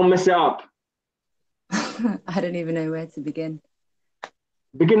 Zuhaira. Don't mess it up. I don't even know where to begin.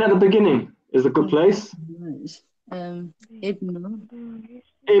 Begin at the beginning is a good place.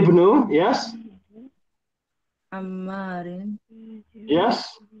 Ibnu, yes. Ammarin.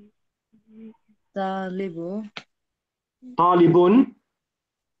 Yes. Talibun.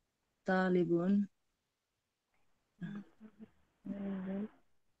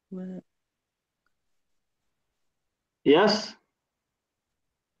 Yes.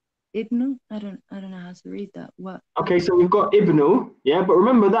 Ibnu? I don't know how to read that. What? Okay, so we've got Ibnu, yeah, but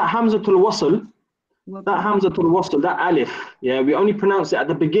remember that Hamzatul Wasl, that alif, yeah, we only pronounce it at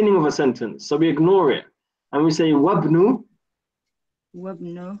the beginning of a sentence, so we ignore it. And we say Wabnu.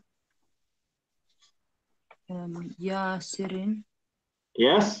 Yasirin.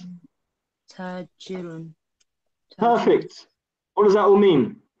 Yes. Tajirun. Perfect. What does that all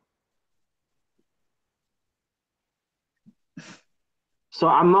mean? So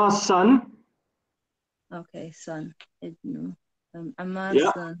Ammar's son. Okay, son. Ibnu. Ammar's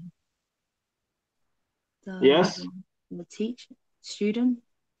son. Yes. The teacher. Student.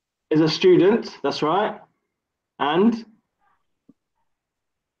 Is a student. That's right. And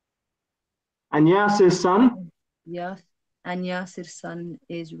Yasir's son. Yes. And Yasir's son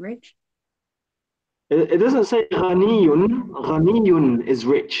is rich. It doesn't say Ghaniyun. Ghaniyun is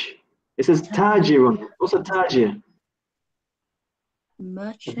rich. It says Tajirun. What's a Tajir?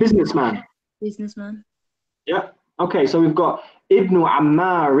 Merchant. Businessman. Yeah. Okay, so we've got Ibnu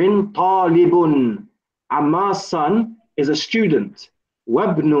Ammarin Talibun. Ammar's son is a student.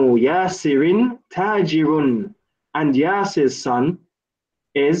 Wabnu Yasirin Tajirun. And Yasir's son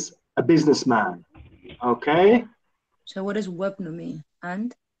is a businessman. Okay? So what does wabnu mean?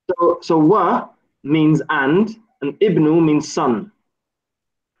 And? So wa means and ibnu means son.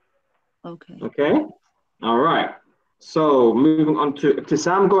 Okay. Okay? All right. So moving on to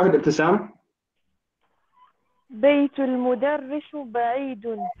Ibtisam. Go ahead, Ibtisam. بيت المدرس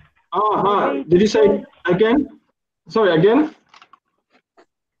بعيد. Did you say again? Sorry, again?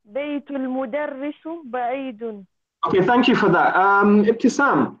 بيت المدرس بعيد. Okay, thank you for that.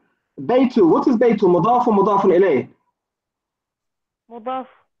 Ibtisam, Baytu, what is Baytu? Mudaf or Mudafun ilayh? مضاف.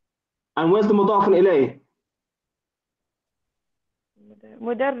 And where's the Mudafun ilayh?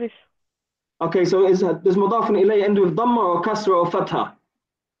 مدرس. Okay, so does Mudafun ilayh end with Dhamma or Kasra or Fatha?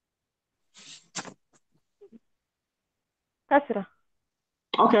 كسرة.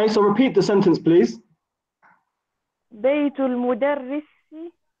 Okay, so repeat the sentence, please. بيت المدرس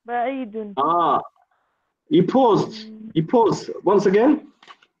بعيد. You paused. You paused. Once again.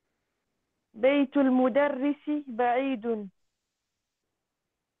 بيت المدرس بعيد.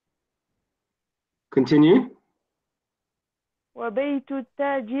 Continue. وبيت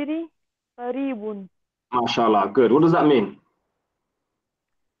التاجر قريب. MashaAllah. Good. What does that mean?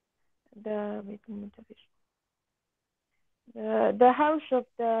 ده بيت المدرس. The house of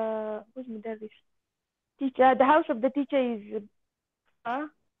the who's مدرس? Teacher. The house of the teacher is far,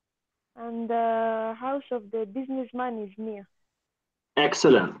 and the house of the businessman is near.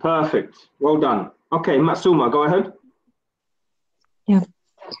 Excellent. Perfect. Well done. Okay, Matsuma, go ahead. Yeah.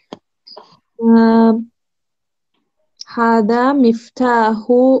 هذا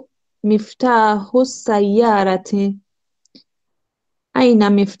مفتاح السيارة.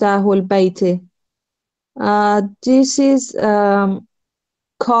 أين مفتاح البيت? This is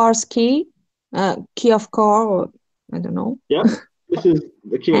car's key, key of car, or I don't know. Yep. This is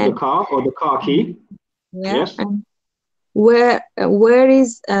the key of the car or the car key. Yeah. Yes. And where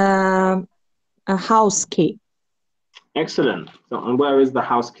is a house key? Excellent. So, and where is the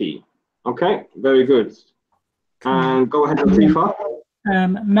house key? Okay, very good. And go ahead, Latifa.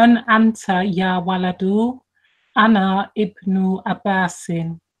 من أنت يا ولد؟ أنا ابن عباس.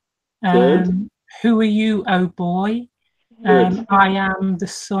 Good. Who are you, oh boy? Good. I am the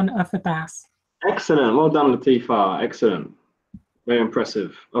son of Abbas. Excellent. Well done, Latifa. Excellent. Very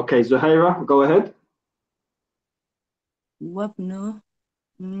impressive. Okay, Zuhaira, go ahead. وابن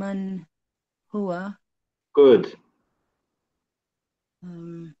من هو Good.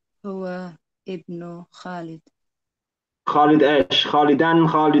 هو ابن خالد. Khalid Esh, Khalidan,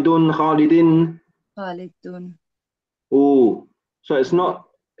 Khalidun, Khalidin. خالد. Ooh. So it's not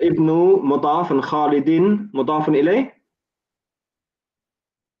Ibnu Mudaf and Khalidin Mudafun ilayh?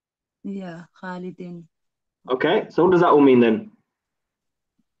 Yeah, خالد. Okay, so what does that all mean then?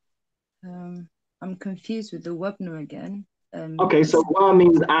 I'm confused with the wabnu again. Okay, so wa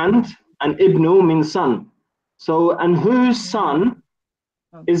means and ibnu means son. So, and whose son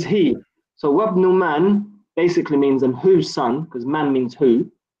is he? So wabnu man basically means and whose son, because man means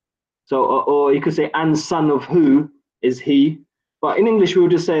who. So, or you could say and son of who is he. But in English, we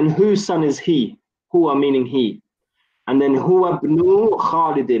would just say and whose son is he? Huwa meaning he. And then huwa ibnu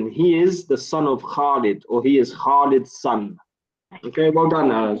Khalidin. He is the son of Khalid, or he is Khalid's son. Okay, well done,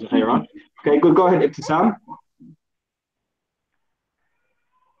 Zuhaira. Okay, good. Go ahead, Ibtisam.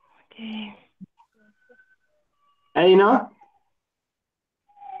 Okay. Aina.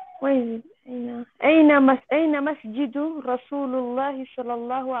 Where is it? أين مسجد رسول الله صلى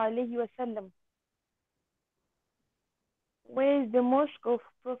الله عليه وسلم? Where is the mosque of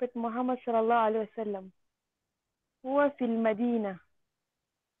Prophet Muhammad صلى الله عليه وسلم? هو في المدينة.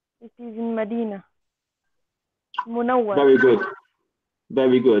 It is in Medina. منور. Very good.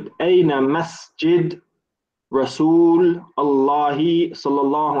 Very good. Aina masjid Rasul Allah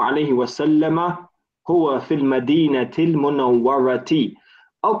sallallahu alayhi wa sallam huwa fil madinatil munawwarati.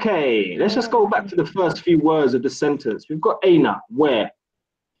 Okay, let's just go back to the first few words of the sentence. We've got Aina, where?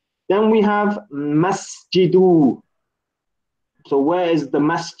 Then we have masjidu. So where is the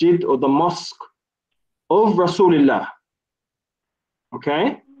masjid or the mosque of Rasulullah?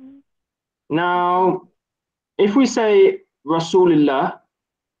 Okay. Now, if we say Rasulullah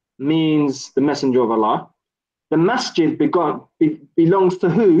means the messenger of Allah, the masjid belongs to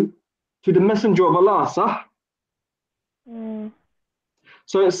who? To the messenger of Allah, sah?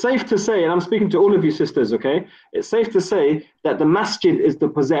 So it's safe to say, and I'm speaking to all of you sisters, okay? It's safe to say that the masjid is the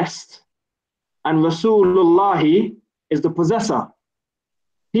possessed and Rasulullah is the possessor.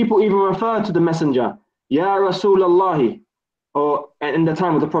 People even refer to the messenger, Ya Rasulullah, or in the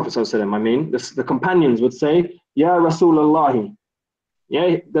time of the Prophet, I mean, the companions would say, Ya Rasulullah.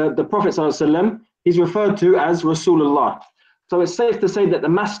 Yeah, the Prophet ﷺ, he's referred to as Rasulullah. So it's safe to say that the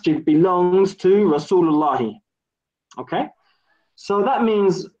masjid belongs to Rasulullah. Okay, so that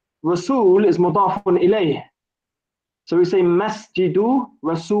means Rasul is mudafun ilayh. So we say Masjidu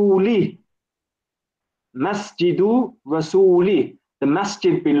Rasuli. Masjidu Rasuli. The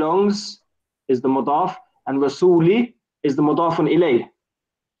masjid belongs is the mudaf, and Rasuli is the mudafun ilayh.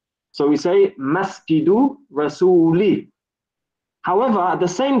 So we say Masjidu Rasuli. However, at the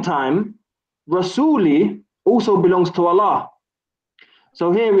same time, Rasuli also belongs to Allah.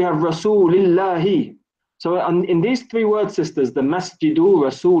 So here we have Rasulillahi. So in these three word sisters, the Masjidu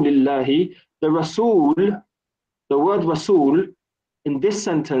Rasulillahi, the Rasul, the word Rasul in this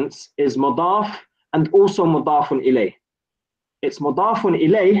sentence is mudaf and also mudafun ilayh. It's mudafun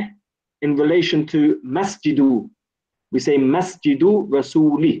ilayh in relation to Masjidu. We say Masjidu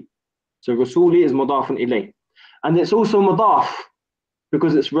Rasuli. So Rasuli is mudafun ilayh. And it's also mudaf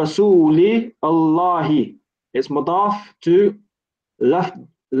because it's Rasuli Allahi. It's mudaf to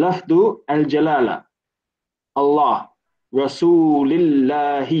lafdu al-jalala. Allah.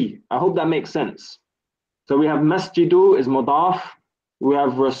 Rasulillahi. I hope that makes sense. So we have Masjidu is mudaf. We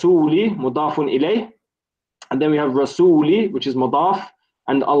have Rasuli, mudafun ilayh. And then we have Rasuli, which is mudaf.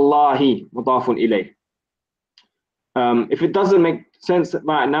 And Allahi, mudafun ilayh. If it doesn't make sense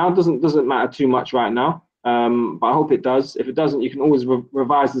right now, doesn't matter too much right now. But I hope it does. If it doesn't, you can always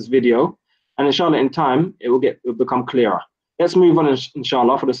revise this video, and inshallah in time it will become clearer. Let's move on,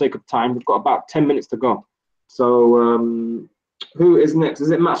 inshallah, for the sake of time. We've got about 10 minutes to go. So who is next?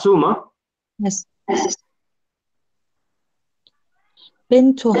 Is it Masuma? Yes.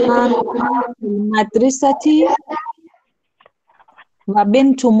 بنت حامد في المدرسة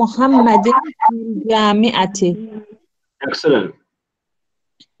وبنت محمد في الجامعة. Excellent.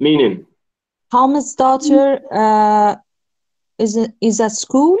 Meaning? Hamid's daughter is at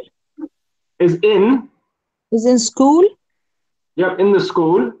school. Is in school. Yep, in the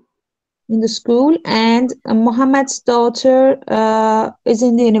school. In the school, and Muhammad's daughter is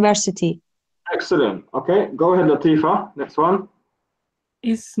in the university. Excellent. Okay, go ahead, Latifa. Next one.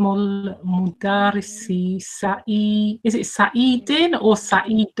 Ismul Mudarisi Sa'id. Is it Sa'idin or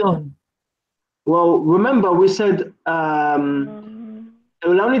Sa'idun? Well, remember we said it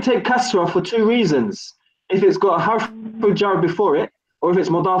will only take kasra for two reasons. If it's got a harf jar before it, or if it's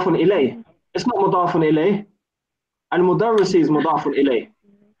mudafun ilayh. It's not mudafun ilayh. Al-mudarrisi is mudafun ilayh.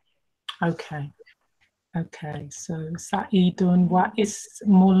 Okay, so Sa'idun wa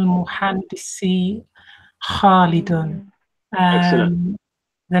ismul muhandisi Khalidun. Excellent.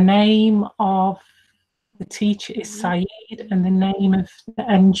 The name of the teacher is Saeed, and the name of the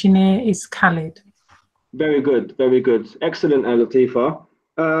engineer is Khalid. Very good, very good. Excellent, Latifa.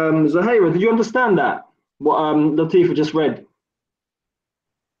 Zahira, did you understand that? What Latifa just read?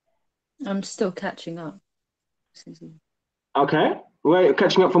 I'm still catching up. Okay. Wait,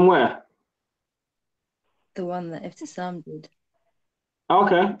 catching up from where? The one that Iftisam did.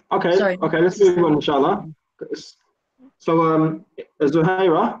 Okay. Sorry, Okay, let's move on, inshallah. So,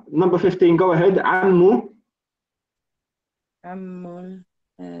 Zuhaira, number 15, go ahead. Ammu. Ammul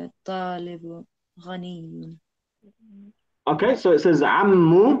Talibu Ghani. Okay, so it says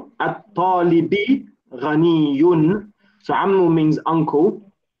Ammu at-Talibi Ghaniyun. So Ammu means uncle,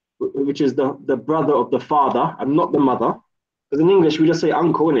 which is the brother of the father and not the mother. Because in English, we just say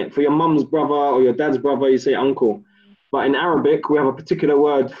uncle, innit? For your mum's brother or your dad's brother, you say uncle. But in Arabic, we have a particular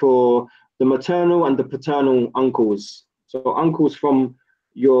word for the maternal and the paternal uncles. So uncles from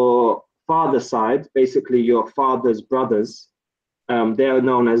your father's side, basically your father's brothers, they are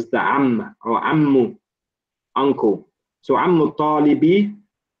known as the Am or Ammu, uncle. So Ammu Talibi,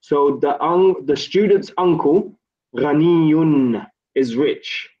 so the student's uncle, Ghaniyun, is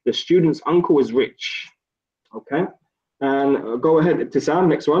rich. The student's uncle is rich. Okay? And go ahead, Ibtisam,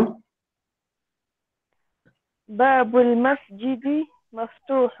 next one. Babul Masjidi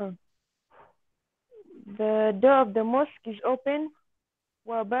Maftuhun. The door of the mosque is open.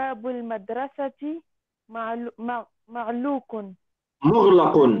 Wa babul madrasati ma'lukun.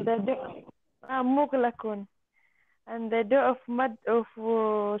 Mughlaqun. Mughlaqun. And the door of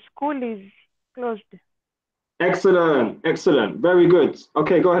school is closed. Excellent. Very good.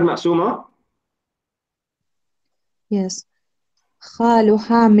 Okay, go ahead, Matsuma. Yes. خال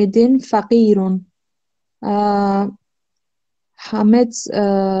حامد فقير. Hamid's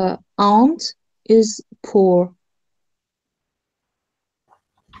aunt is poor.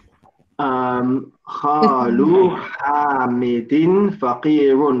 Khalu Hamidin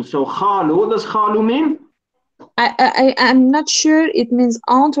faqirun. So Khalu, what does Khalu mean? I'm not sure it means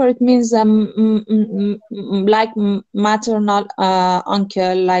aunt or it means like maternal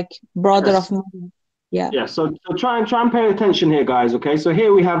uncle, like brother of mother. Yeah. So try and pay attention here, guys. Okay, so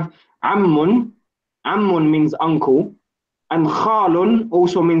here we have Ammun, Ammun means uncle, and khalun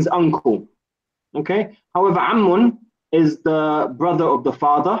also means uncle. Okay. However, Ammun is the brother of the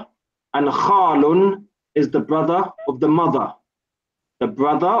father, and khalun is the brother of the mother. The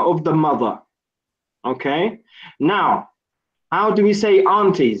brother of the mother. Okay. Now, how do we say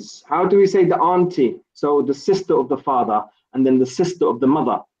aunties? How do we say the auntie? So the sister of the father and then the sister of the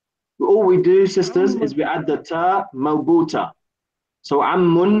mother. All we do, sisters, is we add the ta mawbuta. So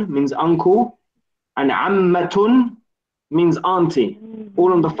ammun means uncle and ammatun means auntie,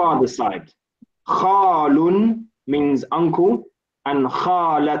 all on the father's side. Khalun means uncle and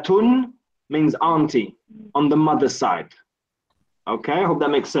khalatun means auntie on the mother's side. Okay, I hope that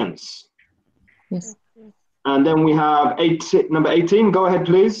makes sense. Yes. And then we have number 18. Go ahead,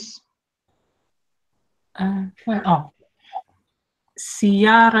 please.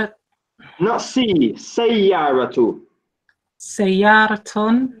 Siyara. Not C, sayyaratu.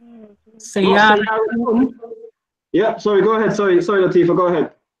 Sayyaratun. Sayyaratun. Yeah, sorry, go ahead. Sorry, Latifa, go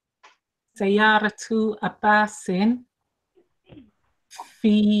ahead. Sayyaratu Abbasin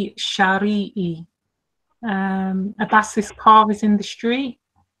fi Shari'i. Abbas's car is in the street.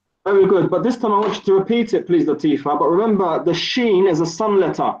 Very good. But this time I want you to repeat it, please, Latifa. But remember, the sheen is a sun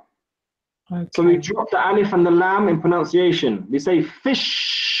letter. Okay. So we drop the alif and the lam in pronunciation. We say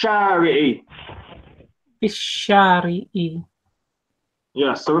fishari'i. Fishari'i.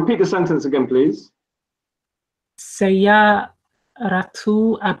 Yes, so repeat the sentence again, please. Sayyaratu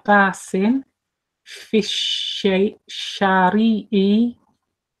Abbasin fishari'i.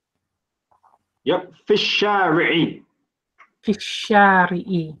 Yep, fishari'i.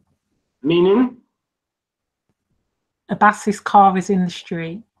 Fishari'i. Meaning? Abbas's car is in the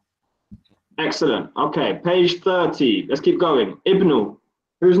street. Excellent. Okay, page 30. Let's keep going. Ibnu.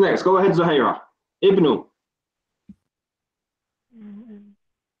 Who's next? Go ahead, Zuhaira. Ibnu.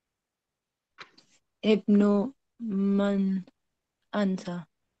 Ibnu man anta.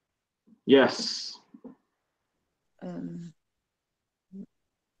 Yes.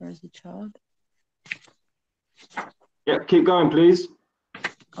 Where's the child? Yeah, keep going, please.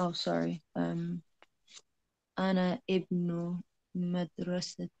 Oh, sorry. Ana ibnu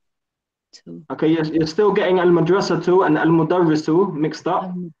madrasatu. Okay, you're still getting al-madrasatu and al-mudarrisu mixed up.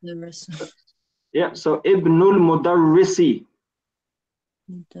 Al-mudarrisu. Yeah, so ibnul mudarrisi.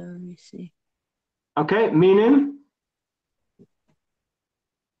 Mudarrisi. Okay, meaning?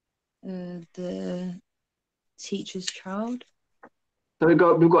 The teacher's child. So we've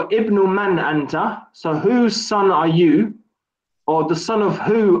got ibnu man anta. So whose son are you? Or the son of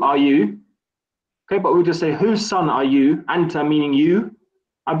who are you? Okay, but we'll just say whose son are you? Anta meaning you.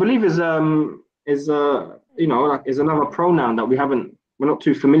 I believe is another pronoun that we're not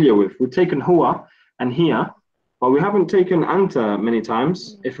too familiar with. We've taken huwa and here, but we haven't taken anta many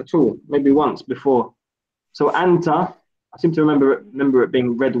times, if at all, maybe once before. So anta, I seem to remember it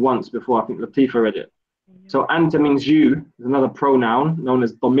being read once before. I think Latifa read it. So anta means you, is another pronoun known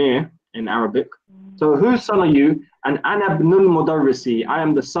as damir in Arabic. So whose son are you? And ana ibnul mudarrisi, I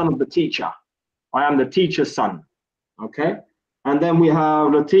am the son of the teacher. I am the teacher's son. Okay? And then we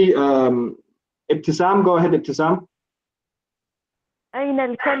have Ibtisam. Go ahead, Ibtisam. أين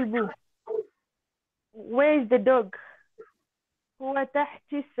الكلب? Where is the dog? هو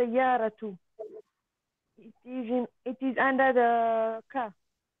تحت السيارة. It is under the car.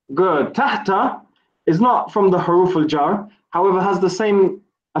 Good. Tahta is not from the huruf al-jar, however has the same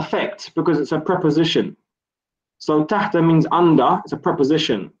effect because it's a preposition. So tahta means under, it's a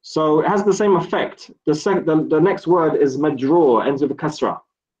preposition. So it has the same effect. The next word is majroor, ends with a kasra.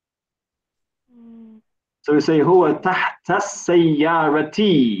 So we say huwa tahta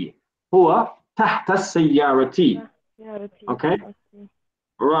sayyarati. Huwa tahta sayyarati. Okay?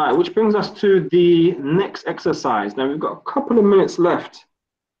 Right, which brings us to the next exercise. Now we've got a couple of minutes left.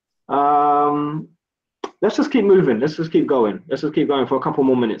 Let's just keep moving. Let's just keep going. Let's just keep going for a couple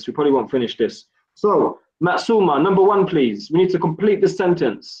more minutes. We probably won't finish this. So, Matsuma, number 1, please. We need to complete this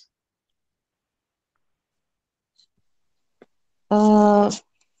sentence. If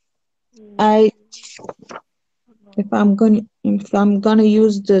I'm gonna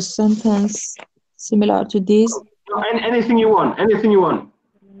use the sentence similar to this. Anything you want. Anything you want.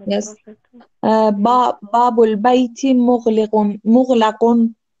 Yes. باب البيت مغلق.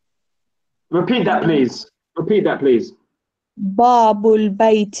 Repeat that, please. Repeat that, please. باب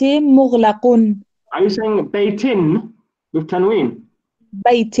البيت مغلق. Are you saying baitin with tanween?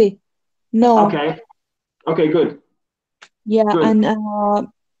 بيت. No. Okay. Okay, good. Yeah, good. And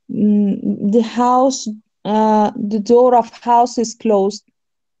the house, the door of house is closed.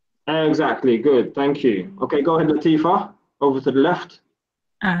 Exactly, good. Thank you. Okay, go ahead, Latifa. Over to the left.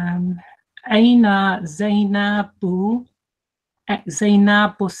 Aina Zainabu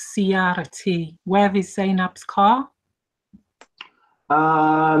Siyarati. Where is Zainab's car?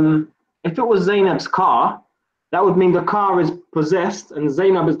 If it was Zainab's car, that would mean the car is possessed and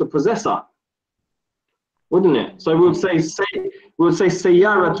Zainab is the possessor, wouldn't it? So we would say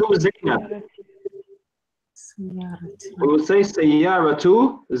Sayyaratu Zainab. We would say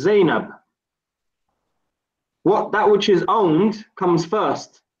Sayyaratu Zainab. That which is owned comes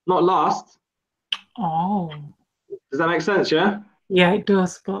first, not last. Oh. Does that make sense? Yeah. Yeah, it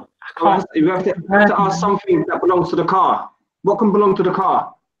does, but I can't. You have to ask something that belongs to the car. What can belong to the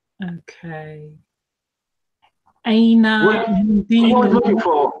car? Okay. Aina What are you always looking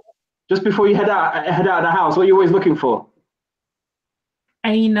for? Just before you head out of the house, what are you always looking for?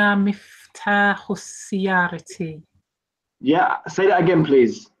 Aina Miftahu Siyarati. Yeah, say that again,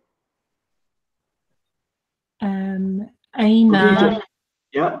 please. Aina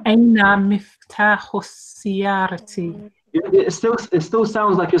Miftahu Siyarati. It still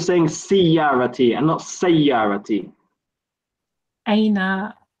sounds like you're saying Siyarati and not Sayyarati.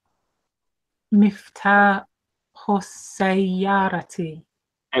 Aina Miftahu Sayyarati.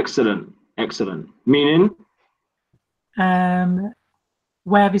 Excellent. Meaning?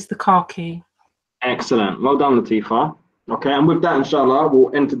 Where is the car key? Excellent. Well done, Latifa. Okay, and with that, inshallah,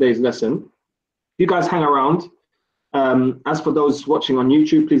 we'll end today's lesson. You guys hang around. As for those watching on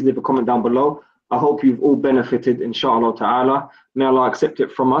YouTube, please leave a comment down below. I hope you've all benefited, inshallah ta'ala. May Allah accept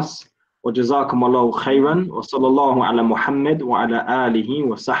it from us. وجزاكم الله خيرا وصلى الله على محمد وعلى آله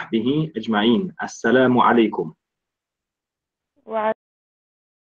وصحبه أجمعين. السلام عليكم.